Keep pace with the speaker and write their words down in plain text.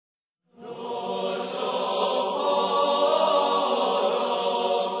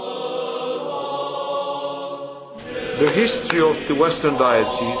The history of the Western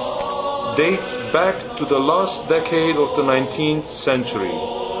Diocese dates back to the last decade of the 19th century.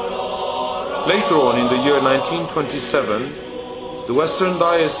 Later on, in the year 1927, the Western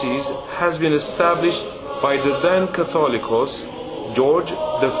Diocese has been established by the then Catholicos George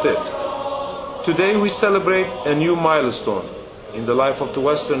V. Today we celebrate a new milestone in the life of the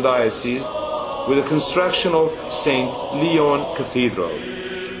Western Diocese with the construction of St. Leon Cathedral.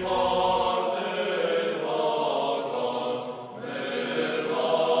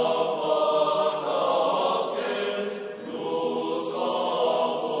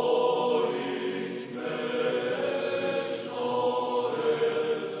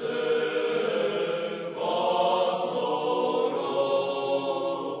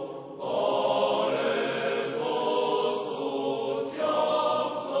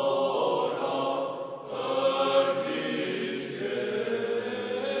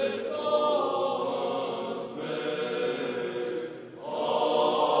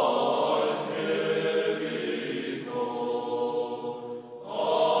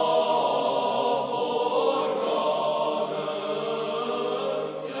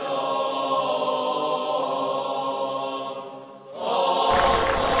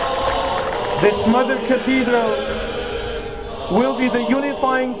 This Mother Cathedral will be the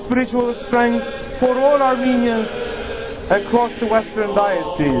unifying spiritual strength for all Armenians across the Western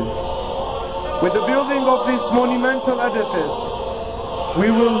Diocese. With the building of this monumental edifice, we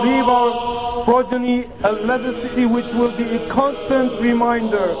will leave our progeny a legacy which will be a constant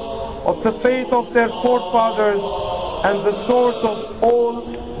reminder of the faith of their forefathers and the source of all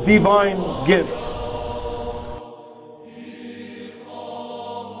divine gifts.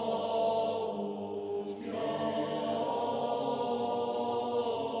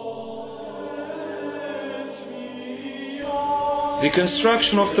 The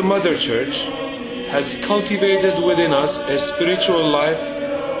construction of the Mother Church has cultivated within us a spiritual life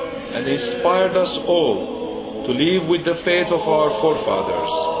and inspired us all to live with the faith of our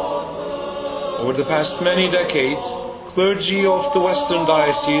forefathers. Over the past many decades, clergy of the Western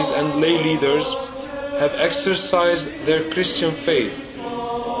Diocese and lay leaders have exercised their Christian faith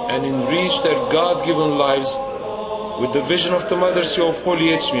and enriched their God-given lives with the vision of the Mothercy of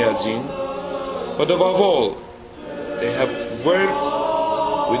Holy Echmiadzin. But above all, they have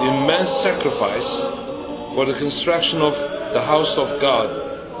worked with immense sacrifice for the construction of the house of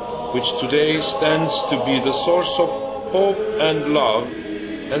God, which today stands to be the source of hope and love,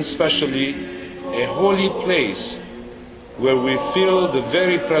 and especially a holy place where we feel the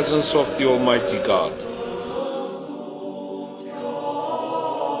very presence of the Almighty God.